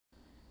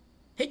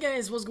Hey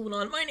guys, what's going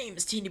on? My name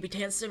is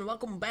TU25 and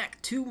welcome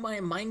back to my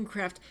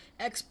Minecraft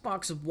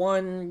Xbox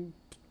One,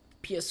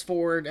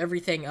 PS4,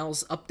 everything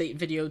else update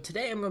video.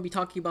 Today I'm going to be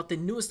talking about the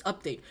newest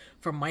update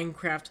for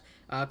Minecraft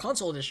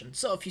Console Edition.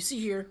 So if you see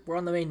here, we're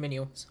on the main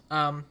menu,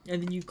 and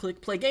then you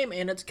click play game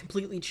and it's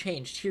completely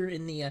changed. Here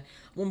in the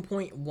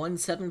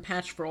 1.17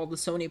 patch for all the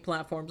Sony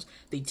platforms,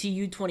 the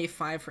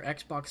TU25 for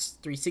Xbox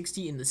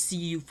 360, and the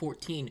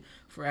CU14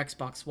 for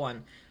Xbox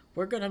One.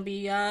 We're gonna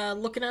be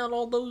looking at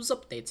all those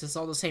updates. It's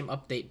all the same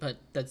update, but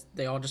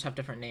they all just have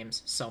different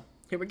names. So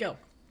here we go.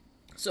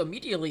 So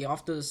immediately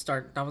off the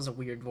start, that was a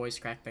weird voice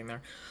crack thing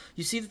there.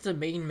 You see that the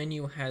main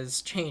menu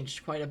has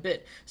changed quite a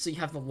bit. So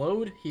you have the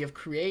load, you have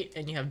create,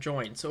 and you have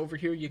join. So over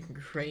here you can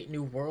create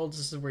new worlds.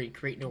 This is where you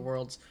create new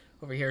worlds.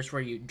 Over here is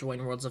where you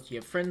join worlds if you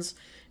have friends.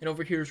 And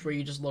over here is where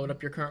you just load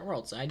up your current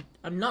worlds.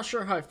 I'm not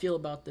sure how I feel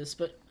about this,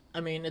 but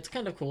I mean, it's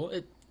kind of cool.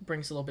 It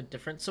brings a little bit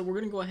different. So we're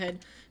going to go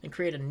ahead and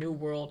create a new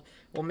world.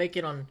 We'll make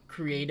it on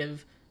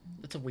creative.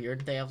 That's a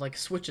weird. They have like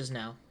switches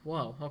now.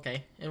 Whoa,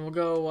 okay. And we'll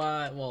go,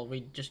 well,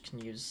 we'll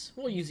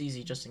use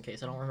easy just in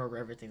case. I don't remember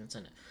everything that's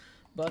in it.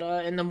 But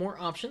in the more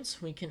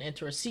options, we can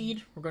enter a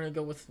seed. We're going to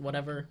go with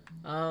whatever.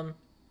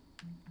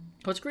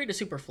 Let's create a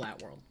super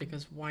flat world,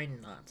 because why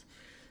not?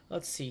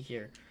 Let's see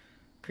here.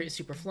 Create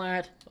super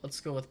flat.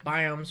 Let's go with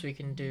biomes. We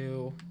can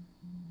do,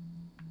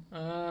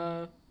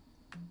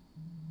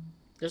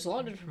 there's a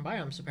lot of different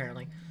biomes,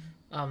 apparently.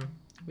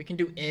 We can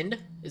do end.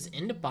 Is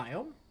end a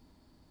biome?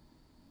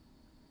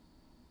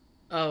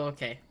 Oh,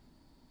 okay.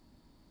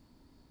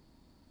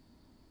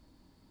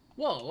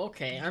 Whoa,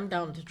 okay. I'm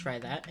down to try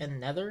that.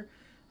 And nether.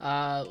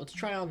 Let's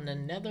try on the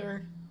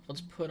nether.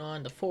 Let's put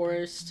on the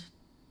forest,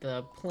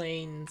 the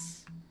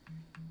plains.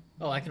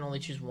 Oh, I can only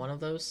choose one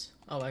of those?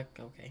 Oh,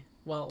 okay.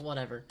 Well,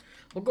 whatever.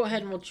 We'll go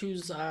ahead and we'll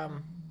choose,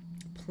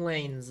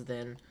 plains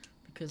then.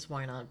 Because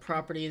why not?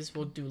 Properties,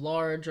 we'll do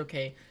large.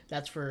 Okay,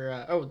 that's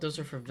for, oh, those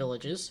are for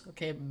villages.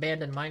 Okay,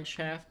 abandoned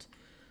mineshaft.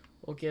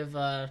 We'll give,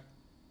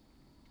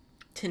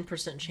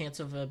 10% chance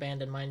of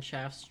abandoned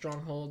mineshaft.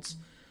 Strongholds,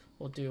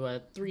 we'll do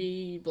a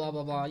 3, blah,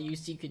 blah, blah. You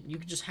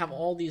could just have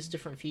all these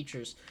different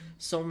features.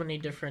 So many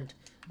different,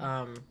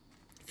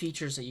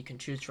 features that you can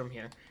choose from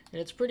here.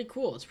 And it's pretty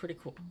cool. It's pretty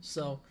cool.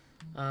 So,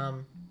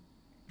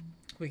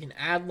 we can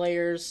add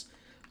layers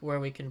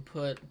where we can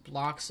put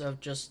blocks of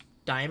just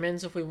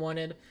diamonds if we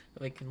wanted.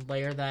 We can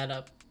layer that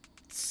up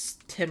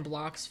 10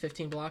 blocks,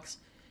 15 blocks,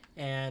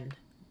 and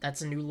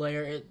that's a new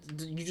layer.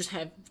 You just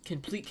have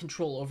complete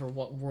control over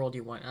what world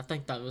you want. I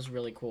think that was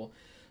really cool.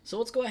 So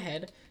let's go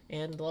ahead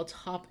and let's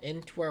hop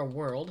into our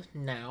world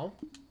now.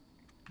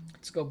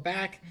 Let's go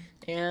back,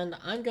 and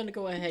I'm going to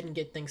go ahead and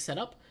get things set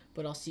up,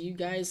 but I'll see you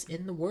guys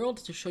in the world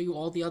to show you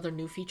all the other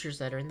new features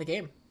that are in the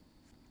game.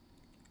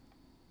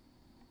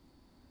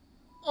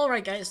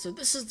 Alright guys, so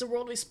this is the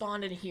world we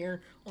spawned in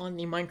here on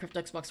the Minecraft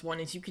Xbox One.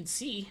 As you can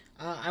see,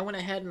 I went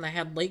ahead and I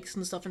had lakes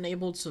and stuff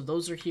enabled, so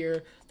those are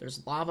here.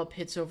 There's lava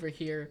pits over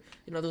here.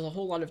 You know, there's a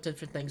whole lot of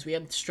different things. We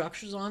have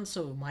structures on,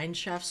 so mine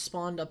shafts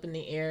spawned up in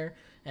the air,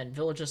 and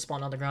villages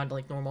spawned on the ground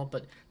like normal,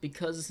 but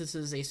because this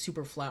is a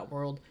super flat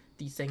world,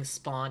 these things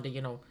spawned,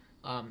 you know,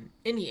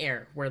 in the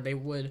air, where they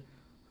would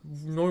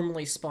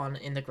normally spawn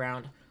in the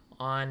ground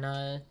on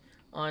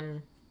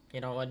you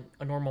know,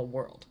 a normal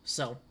world.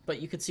 So,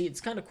 but you can see it's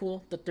kind of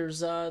cool that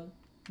there's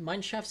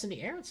mine shafts in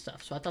the air and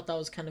stuff. So I thought that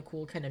was kind of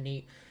cool, kind of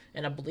neat.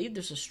 And I believe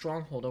there's a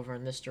stronghold over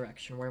in this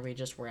direction where we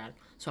just were at.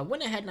 So I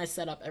went ahead and I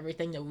set up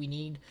everything that we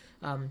need,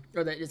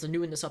 or that is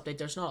new in this update.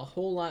 There's not a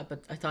whole lot,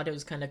 but I thought it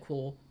was kind of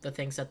cool, the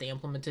things that they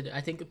implemented. I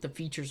think the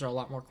features are a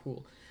lot more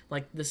cool.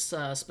 Like this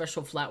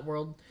special flat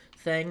world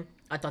thing,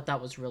 I thought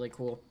that was really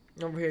cool.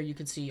 Over here you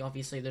can see,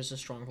 obviously, there's a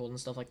stronghold and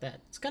stuff like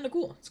that. It's kind of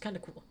cool. It's kind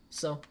of cool.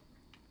 So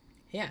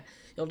yeah,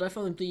 it'll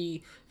definitely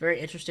be very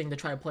interesting to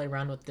try to play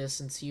around with this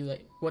and see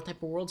like what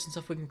type of worlds and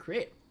stuff we can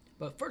create.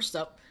 But first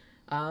up,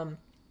 from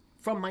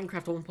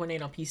Minecraft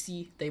 1.8 on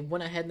PC, they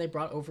went ahead and they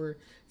brought over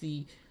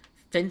the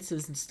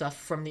fences and stuff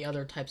from the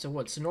other types of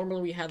wood. So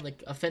normally we had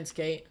like a fence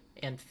gate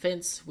and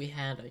fence. We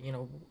had, you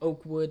know,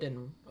 oak wood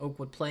and oak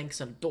wood planks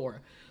and a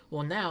door.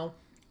 Well, now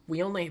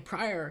we only,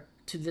 prior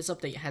to this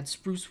update, had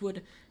spruce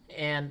wood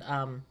and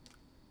or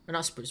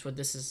not spruce wood.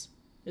 This is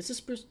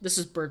spruce. This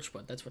is birch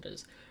wood. That's what it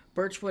is.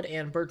 Birchwood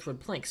and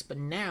birchwood planks. But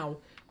now,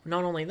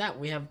 not only that,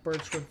 we have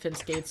birchwood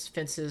fence gates,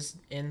 fences,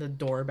 and the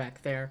door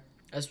back there,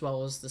 as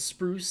well as the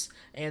spruce,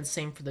 and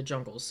same for the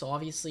jungles. So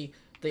obviously,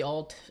 they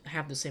all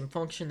have the same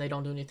function. They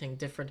don't do anything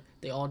different.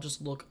 They all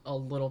just look a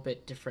little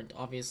bit different,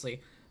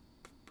 obviously.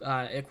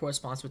 It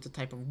corresponds with the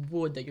type of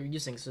wood that you're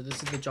using. So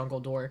this is the jungle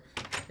door.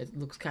 It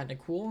looks kind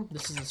of cool.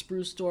 This is the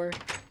spruce door.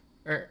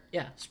 Or,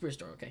 yeah, spruce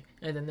door, okay.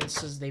 And then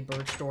this is the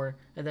birch door.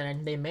 And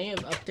then they may have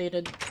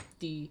updated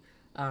the,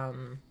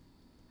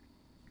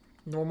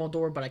 normal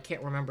door, but I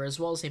can't remember, as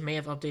well as they may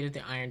have updated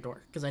the iron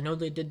door, because I know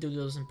they did do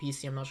those in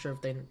PC. I'm not sure if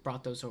they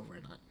brought those over or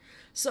not.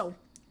 So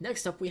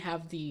next up we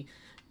have the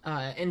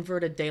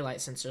inverted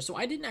daylight sensor. So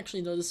I didn't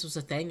actually know this was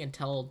a thing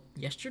until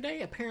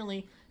yesterday.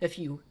 Apparently if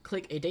you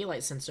click a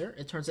daylight sensor,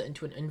 it turns it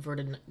into an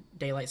inverted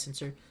daylight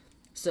sensor,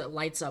 so it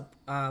lights up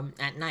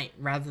at night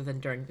rather than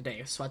during the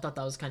day. So I thought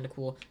that was kind of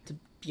cool to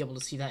be able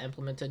to see that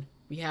implemented.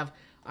 We have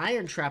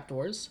iron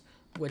trapdoors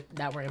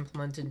that were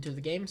implemented into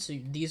the game. So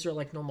these are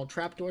like normal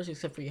trapdoors,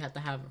 except for you have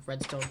to have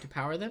redstone to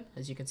power them.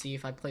 As you can see,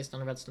 if I placed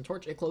on a redstone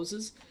torch, it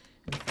closes,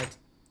 and if I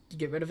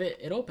get rid of it,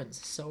 it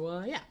opens.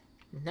 So yeah.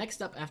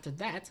 Next up after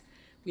that,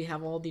 we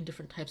have all the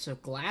different types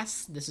of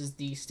glass. This is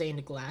the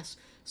stained glass.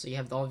 So you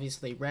have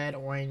obviously red,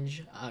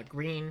 orange,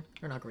 green,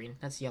 or not green,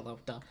 that's yellow,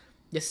 duh.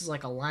 This is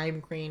like a lime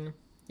green.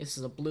 This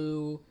is a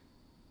blue,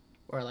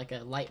 or like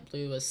a light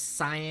blue, a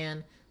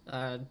cyan,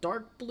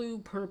 dark blue,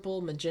 purple,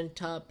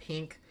 magenta,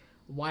 pink,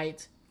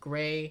 white,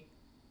 gray,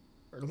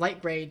 or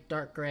light gray,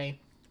 dark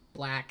gray,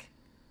 black.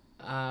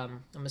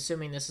 I'm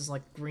assuming this is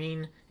like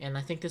green, and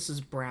I think this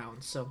is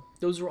brown. So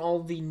those are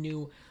all the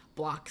new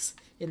blocks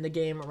in the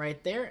game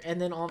right there. And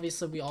then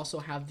obviously we also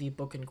have the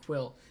book and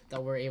quill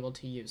that we're able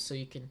to use. So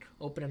you can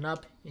open it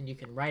up and you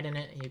can write in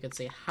it, and you can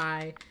say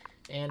hi,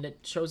 and it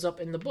shows up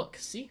in the book.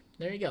 See,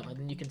 there you go. And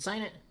then you can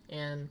sign it,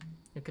 and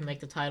you can make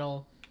the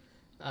title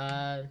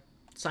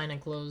sign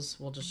and close.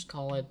 We'll just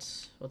call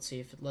it, let's see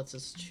if it lets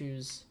us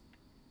choose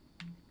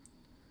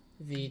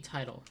the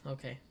title.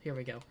 Okay, here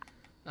we go.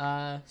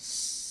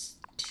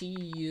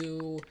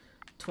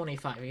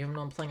 TU25. Even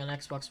though I'm playing on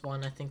Xbox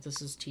One, I think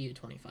this is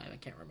TU25. I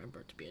can't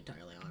remember, to be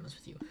entirely honest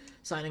with you.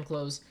 Sign and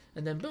close,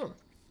 and then boom.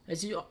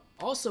 As you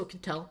also can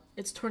tell,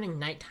 it's turning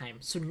nighttime.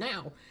 So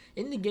now,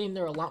 in the game,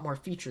 there are a lot more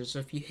features. So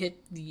if you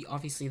hit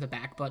obviously the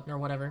back button or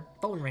whatever,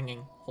 phone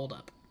ringing, hold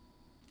up.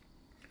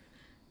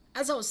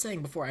 As I was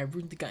saying before, I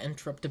rudely got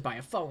interrupted by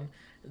a phone.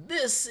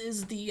 This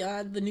is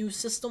the new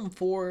system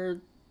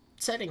for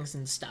settings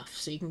and stuff.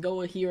 So you can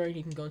go here,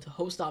 you can go into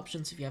host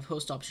options if you have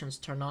host options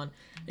turned on.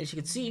 As you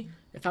can see,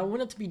 if I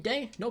want it to be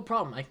day, no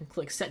problem. I can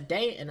click set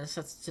day and it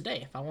sets it to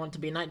day. If I want it to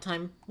be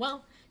nighttime,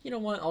 well, you know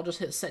what? I'll just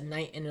hit set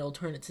night and it'll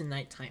turn it to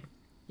nighttime.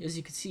 As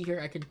you can see here,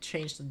 I can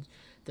change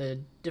the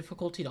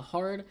difficulty to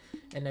hard,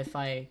 and if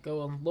I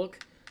go and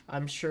look,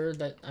 I'm sure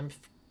that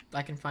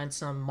I can find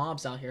some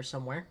mobs out here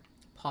somewhere.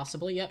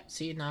 Possibly, yep.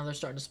 See, now they're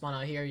starting to spawn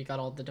out here. You got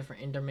all the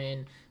different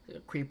Enderman,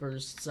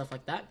 creepers, stuff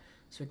like that.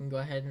 So we can go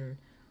ahead and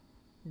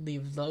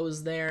leave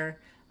those there.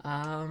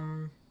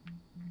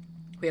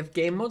 We have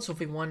game mode, so if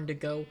we wanted to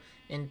go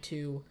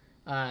into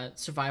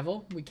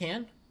survival, we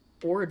can,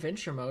 or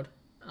adventure mode.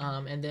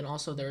 And then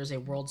also there is a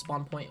world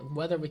spawn point.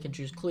 Weather, we can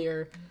choose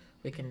clear.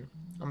 We can,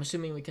 I'm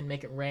assuming we can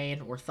make it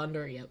rain or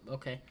thunder. Yep,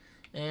 okay.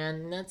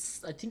 And I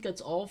think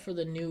that's all for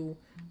the new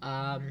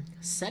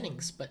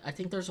settings, but I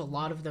think there's a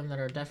lot of them that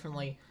are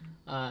definitely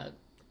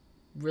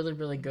really,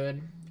 really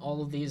good.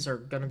 All of these are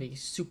going to be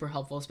super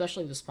helpful,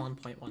 especially the spawn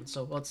point one.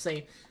 So let's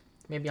say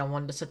maybe I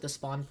wanted to set the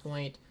spawn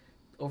point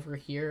over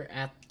here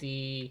at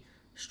the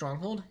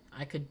stronghold.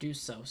 I could do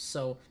so.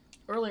 So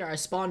earlier I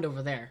spawned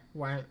over there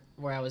where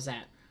I was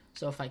at.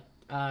 So if I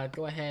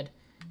go ahead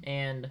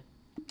and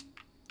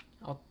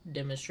I'll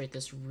demonstrate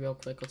this real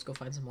quick. Let's go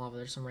find some lava.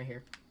 There's some right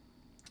here.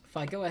 If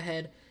I go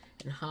ahead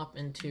and hop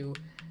into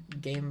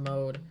game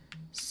mode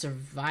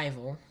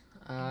survival,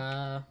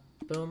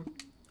 boom,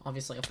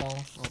 obviously I fall,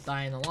 I'll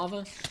die in the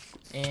lava,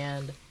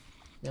 and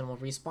then we'll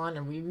respawn,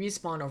 and we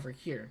respawn over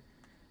here.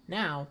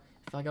 Now,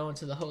 if I go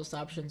into the host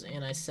options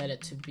and I set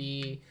it to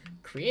be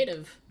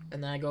creative,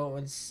 and then I go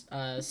and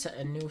set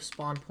a new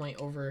spawn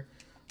point over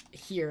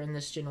here in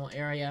this general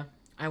area,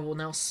 I will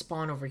now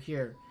spawn over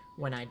here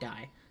when I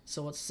die.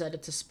 So let's set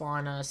it to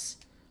spawn us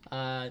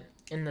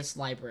in this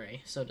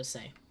library, so to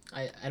say.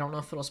 I don't know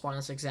if it'll spawn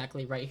us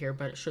exactly right here,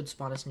 but it should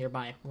spawn us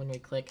nearby when we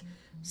click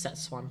set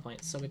spawn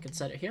point. So we could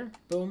set it here,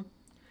 boom.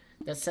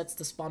 That sets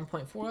the spawn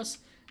point for us.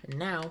 And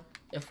now,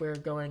 if we're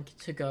going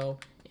to go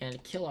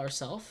and kill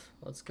ourselves,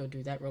 let's go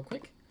do that real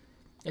quick.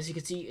 As you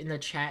can see in the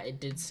chat, it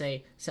did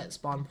say set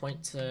spawn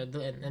point to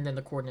and then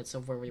the coordinates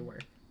of where we were.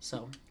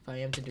 So if I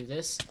am to do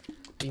this,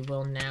 we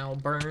will now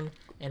burn,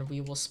 and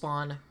we will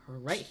spawn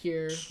right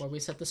here where we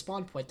set the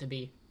spawn point to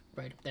be,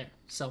 right up there.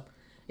 So,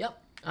 yep.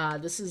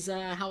 This is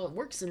how it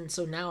works. And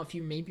so now if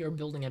you maybe are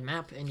building a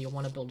map and you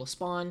want to build a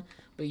spawn,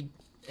 but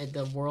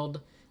the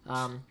world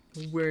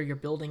where you're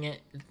building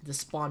it, the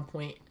spawn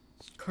point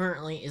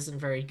currently isn't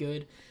very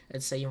good,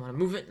 and say you want to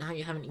move it, now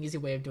you have an easy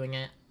way of doing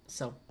it.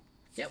 So,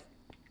 yep,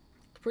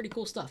 pretty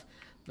cool stuff.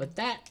 But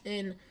that's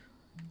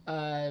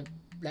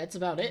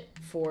about it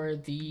for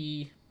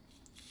the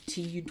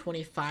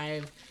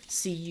TU25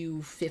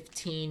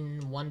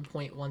 CU15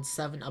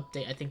 1.17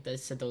 update. I think they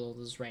said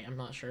those right. I'm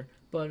not sure,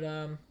 but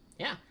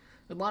yeah,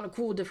 a lot of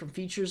cool different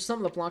features. Some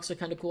of the blocks are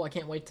kind of cool. I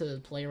can't wait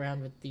to play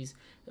around with these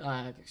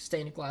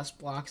stained glass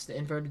blocks. The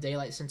inverted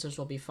daylight sensors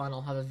will be fun.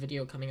 I'll have a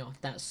video coming off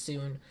that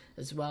soon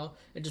as well.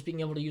 And just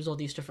being able to use all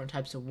these different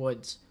types of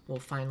woods will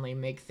finally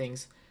make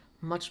things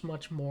much,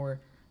 much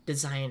more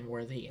design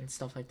worthy and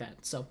stuff like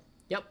that. So,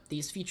 yep,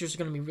 these features are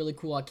going to be really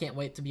cool. I can't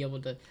wait to be able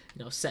to,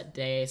 set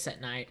day,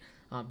 set night,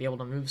 be able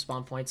to move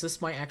spawn points.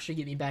 This might actually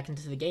get me back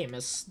into the game,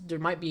 as there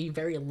might be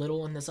very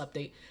little in this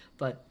update,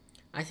 but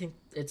I think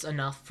it's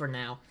enough for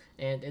now,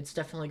 and it's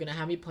definitely going to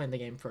have me playing the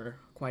game for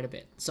quite a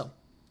bit. So,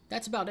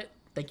 that's about it.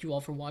 Thank you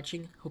all for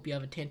watching. Hope you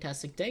have a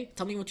fantastic day.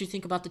 Tell me what you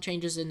think about the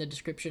changes in the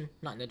description.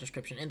 Not in the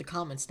description, in the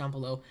comments down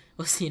below.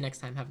 We'll see you next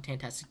time. Have a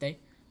fantastic day.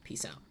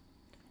 Peace out.